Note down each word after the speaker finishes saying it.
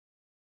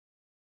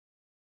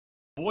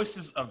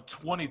Voices of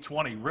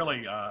 2020,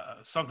 really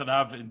something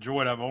I've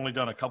enjoyed. I've only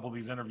done a couple of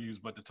these interviews,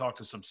 but to talk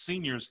to some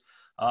seniors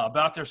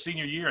about their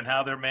senior year and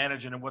how they're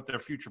managing and what their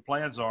future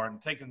plans are. And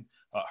taking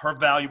her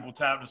valuable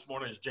time this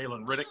morning is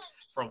Jailyn Riddick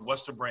from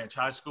Western Branch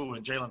High School.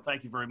 And Jailyn,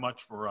 thank you very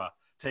much for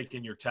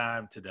taking your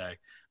time today.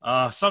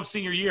 Some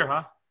senior year,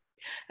 huh?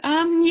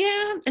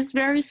 Yeah, it's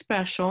very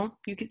special.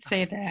 You could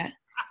say that.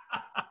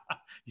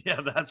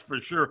 Yeah, that's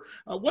for sure.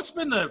 What's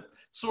been the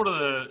sort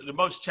of the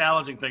most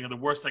challenging thing or the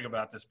worst thing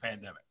about this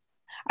pandemic?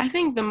 I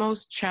think the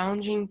most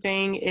challenging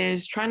thing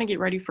is trying to get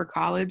ready for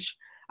college,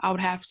 I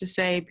would have to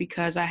say,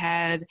 because I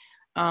had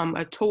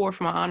a tour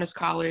for my honors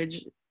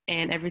college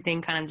and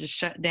everything kind of just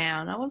shut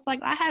down. I was like,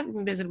 I haven't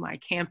even visited my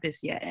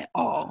campus yet at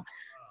all.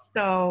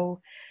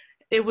 So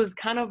it was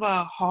kind of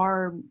a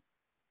hard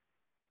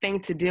thing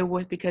to deal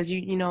with because,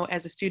 you know,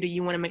 as a student,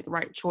 you want to make the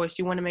right choice.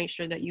 You want to make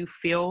sure that you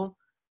feel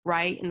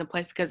right in the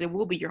place because it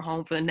will be your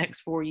home for the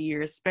next 4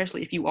 years,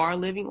 especially if you are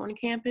living on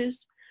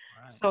campus.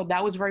 Right. So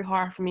that was very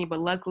hard for me,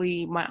 but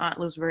luckily my aunt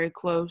lives very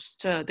close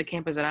to the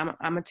campus that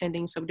I'm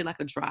attending. So we did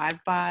like a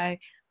drive-by,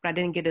 but I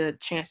didn't get a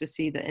chance to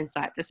see the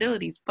inside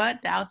facilities, but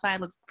the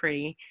outside looks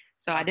pretty.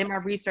 So I did my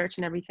research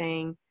and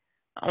everything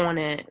on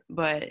it,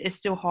 but it's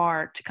still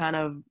hard to kind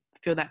of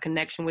feel that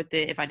connection with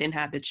it if I didn't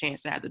have the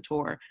chance to have the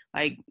tour,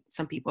 like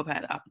some people have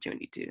had the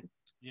opportunity to.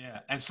 Yeah.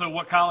 And so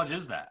what college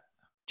is that?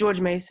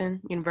 George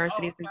Mason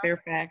University Oh, in okay.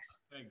 Fairfax.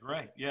 Okay,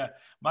 great. Yeah.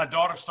 My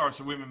daughter starts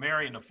at William and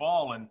Mary in the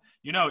fall. And,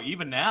 you know,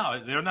 even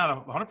now, they're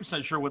not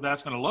 100% sure what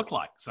that's going to look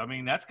like. So, I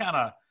mean, that's kind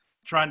of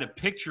trying to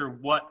picture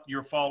what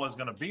your fall is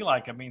going to be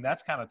like. I mean,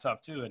 that's kind of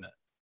tough too, isn't it?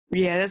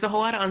 Yeah, there's a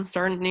whole lot of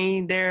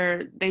uncertainty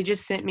there. They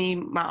just sent me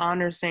my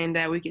honors saying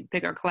that we could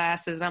pick our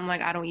classes. I'm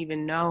like, I don't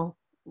even know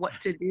what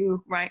to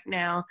do right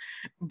now.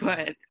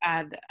 But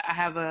I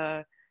have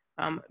a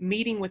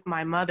meeting with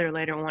my mother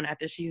later on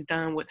after she's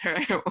done with her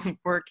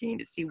working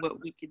to see what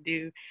we could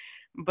do.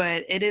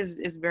 But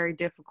it's very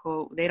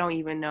difficult. They don't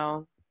even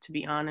know, to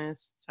be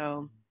honest.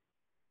 So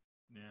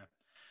Yeah.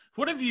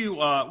 What have you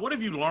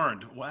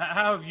learned?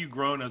 How have you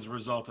grown as a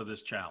result of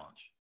this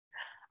challenge?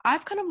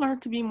 I've kind of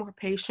learned to be more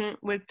patient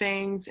with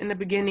things. In the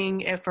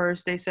beginning, at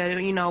first, they said,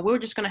 you know, we're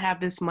just going to have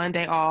this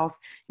Monday off.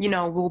 You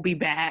know, we'll be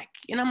back.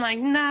 And I'm like,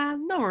 nah,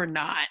 no, we're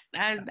not.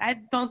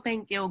 I don't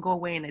think it'll go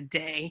away in a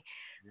day.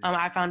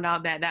 I found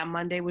out that that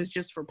Monday was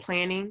just for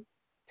planning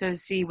to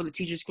see what the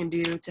teachers can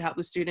do to help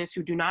the students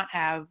who do not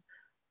have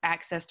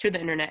access to the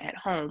internet at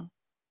home.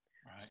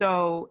 Right.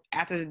 So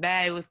after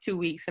that, it was 2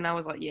 weeks. And I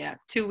was like, yeah,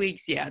 2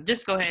 weeks. Yeah,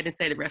 just go ahead and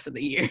say the rest of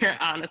the year,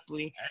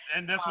 honestly.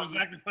 And that's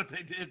exactly what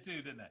they did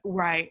too, didn't they?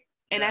 Right.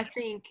 And Yeah. I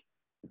think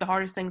the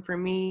hardest thing for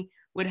me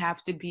would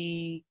have to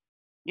be,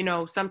 you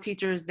know, some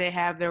teachers, they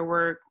have their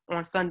work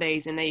on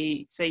Sundays and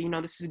they say, you know,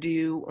 this is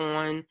due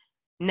on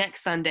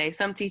next Sunday.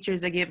 Some teachers,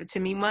 they give it to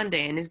me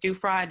Monday and it's due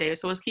Friday.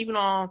 So it's keeping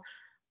all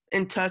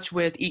in touch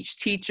with each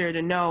teacher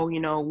to know, you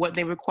know, what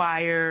they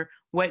require,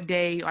 what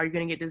day are you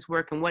going to get this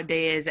work and what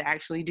day is it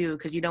actually due,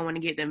 because you don't want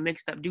to get them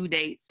mixed up due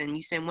dates and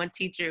you send one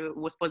teacher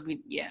was supposed to be,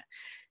 yeah.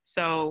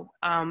 So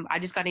I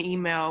just got an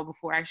email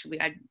before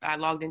actually I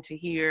logged into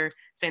here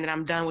saying that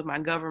I'm done with my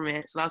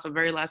government. So that was the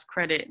very last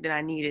credit that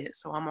I needed.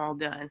 So I'm all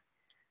done.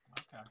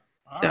 Okay.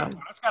 All So right.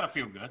 Well, that's got to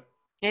feel good.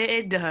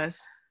 it does.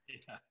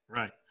 Yeah.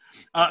 Right.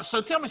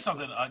 So tell me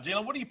something,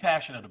 Jailyn, what are you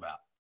passionate about?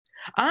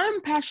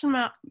 I'm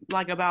passionate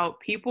about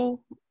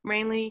people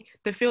mainly.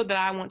 The field that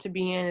I want to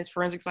be in is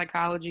forensic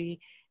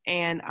psychology,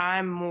 and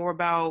I'm more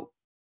about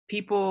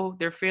people,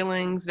 their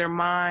feelings, their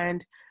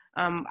mind.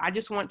 I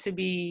just want to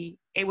be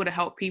able to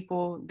help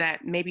people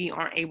that maybe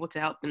aren't able to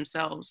help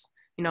themselves.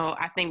 You know,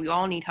 I think we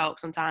all need help.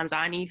 Sometimes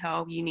I need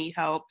help, you need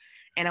help,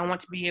 and I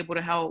want to be able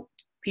to help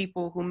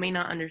people who may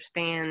not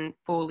understand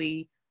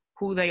fully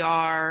who they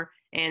are,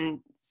 and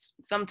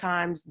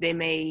sometimes they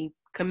may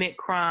commit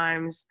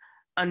crimes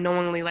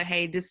unknowingly, like,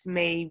 hey, this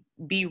may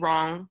be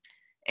wrong.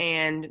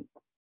 And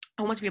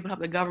I want to be able to help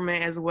the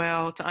government as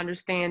well to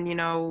understand, you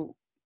know,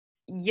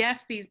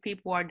 yes, these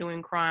people are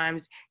doing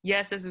crimes.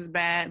 Yes, this is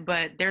bad,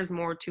 but there's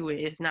more to it.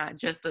 It's not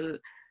just a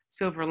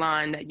silver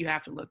line that you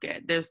have to look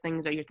at. There's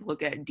things that you have to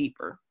look at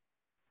deeper.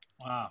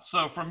 Wow.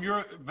 So from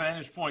your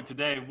vantage point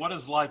today, what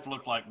does life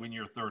look like when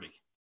you're 30?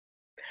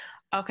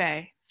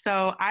 Okay,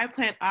 so I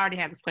already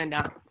have this planned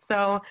out.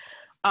 So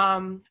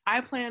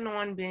I plan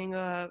on being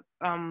a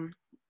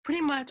pretty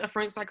much a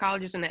forensic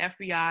psychologist in the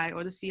FBI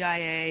or the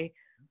CIA.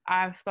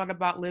 I've thought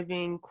about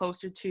living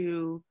closer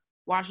to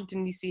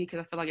Washington, D.C. because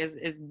I feel like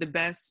it's the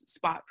best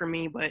spot for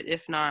me, but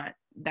if not,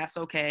 that's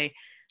okay.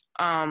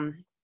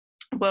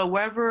 But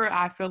wherever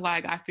I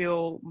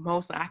feel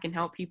most I can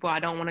help people, I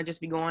don't want to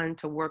just be going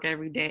to work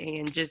every day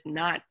and just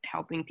not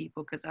helping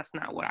people, because that's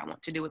not what I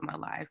want to do with my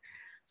life.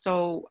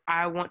 So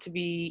I want to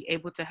be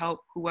able to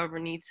help whoever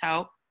needs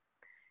help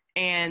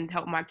and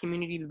help my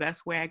community the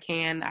best way I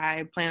can.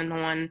 I plan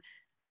on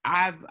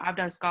I've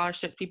done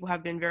scholarships. People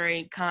have been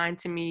very kind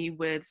to me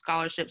with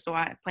scholarships, so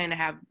I plan to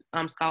have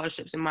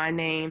scholarships in my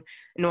name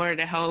in order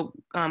to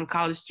help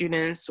college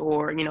students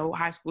or, you know,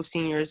 high school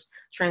seniors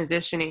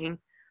transitioning.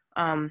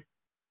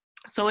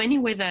 So any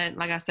way that,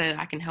 like I said,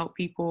 I can help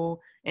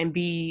people and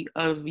be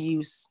of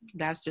use,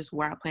 that's just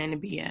where I plan to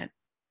be at.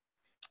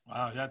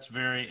 Wow, that's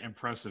very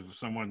impressive.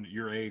 Someone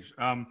your age.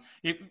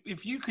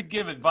 If you could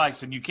give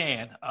advice, and you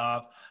can,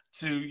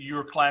 to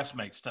your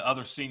classmates, to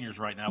other seniors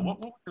right now, what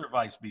would your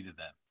advice be to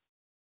them?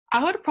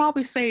 I would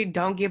probably say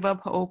don't give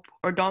up hope,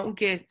 or don't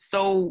get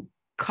so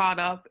caught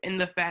up in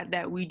the fact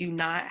that we do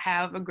not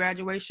have a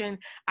graduation.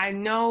 I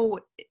know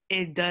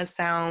it does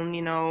sound,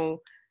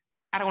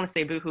 I don't want to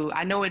say boohoo.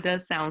 I know it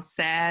does sound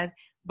sad,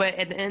 but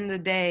at the end of the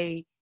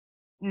day,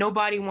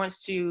 nobody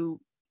wants to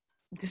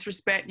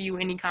disrespect you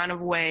any kind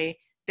of way.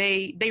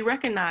 They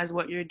recognize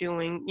what you're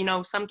doing.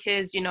 Some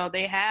kids,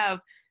 they have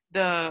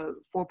the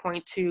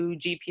 4.2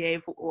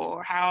 GPA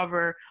or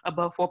however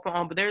above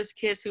 4.0, but there's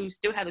kids who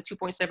still have the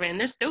 2.7, and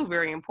they're still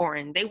very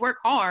important. They work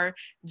hard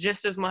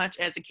just as much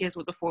as the kids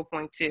with the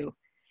 4.2.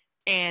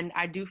 And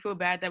I do feel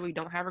bad that we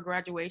don't have a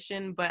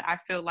graduation, but I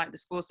feel like the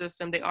school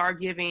system, they are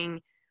giving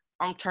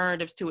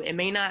alternatives to it. It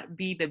may not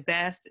be the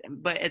best,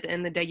 but at the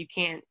end of the day, you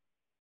can't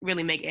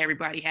really make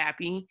everybody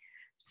happy.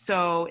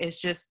 So it's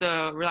just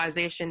the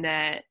realization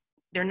that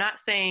they're not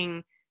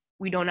saying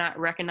we do not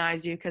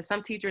recognize you, because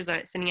some teachers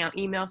are sending out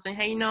emails saying,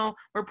 hey,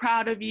 we're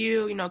proud of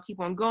you, keep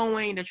on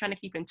going. They're trying to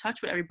keep in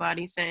touch with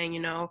everybody, saying,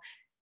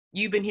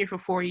 you've been here for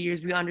 4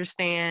 years, we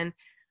understand.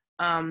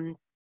 But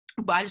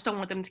I just don't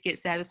want them to get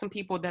sad. There's some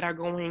people that are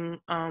going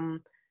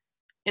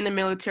in the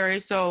military,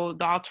 so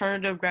the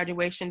alternative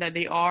graduation that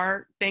they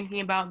are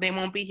thinking about, they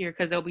won't be here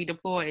because they'll be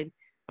deployed,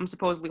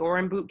 supposedly, or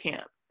in boot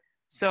camp.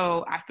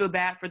 So I feel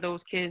bad for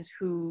those kids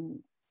who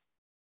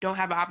don't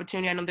have an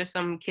opportunity. I know there's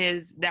some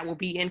kids that will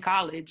be in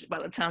college by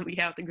the time we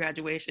have the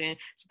graduation,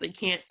 so they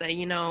can't say,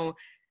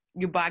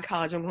 goodbye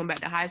college, I'm going back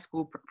to high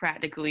school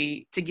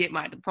practically to get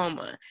my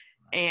diploma.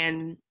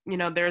 And,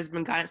 there's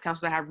been guidance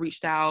counselors that have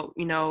reached out,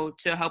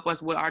 to help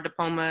us with our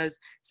diplomas,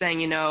 saying,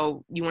 you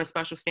want a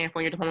special stamp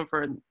on your diploma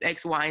for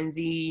X, Y, and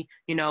Z,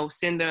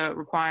 send the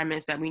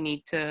requirements that we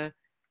need to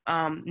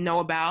know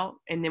about,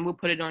 and then we'll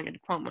put it on your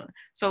diploma.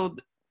 So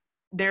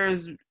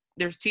there's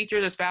teachers,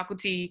 there's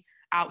faculty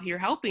out here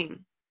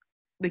helping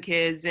the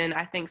kids. And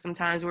I think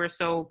sometimes we're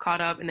so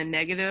caught up in the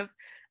negative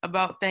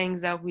about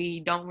things that we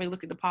don't really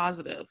look at the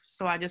positive.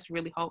 So I just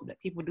really hope that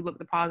people do look at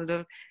the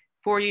positive.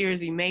 4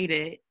 years, you made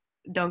it.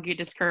 Don't get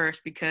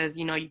discouraged because,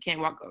 you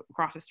can't walk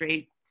across the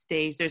straight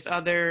stage. There's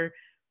other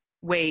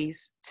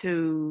ways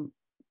to,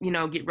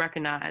 get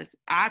recognized.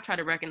 I try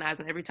to recognize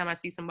them every time I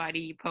see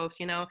somebody post,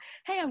 hey,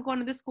 I'm going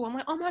to this school. I'm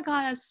like, oh my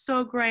God, that's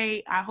so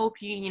great. I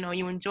hope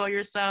you enjoy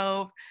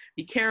yourself,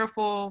 be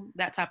careful,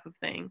 that type of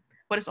thing.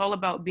 But it's all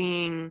about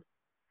being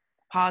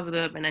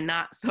positive in a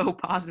not so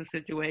positive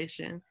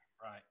situation.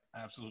 Right.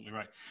 Absolutely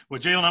right. Well,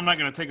 Jailyn, I'm not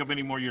going to take up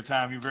any more of your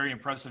time. You're a very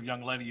impressive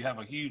young lady. You have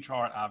a huge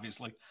heart,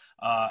 obviously.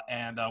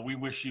 And we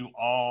wish you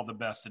all the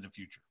best in the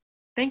future.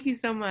 Thank you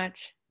so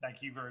much. Thank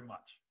you very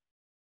much.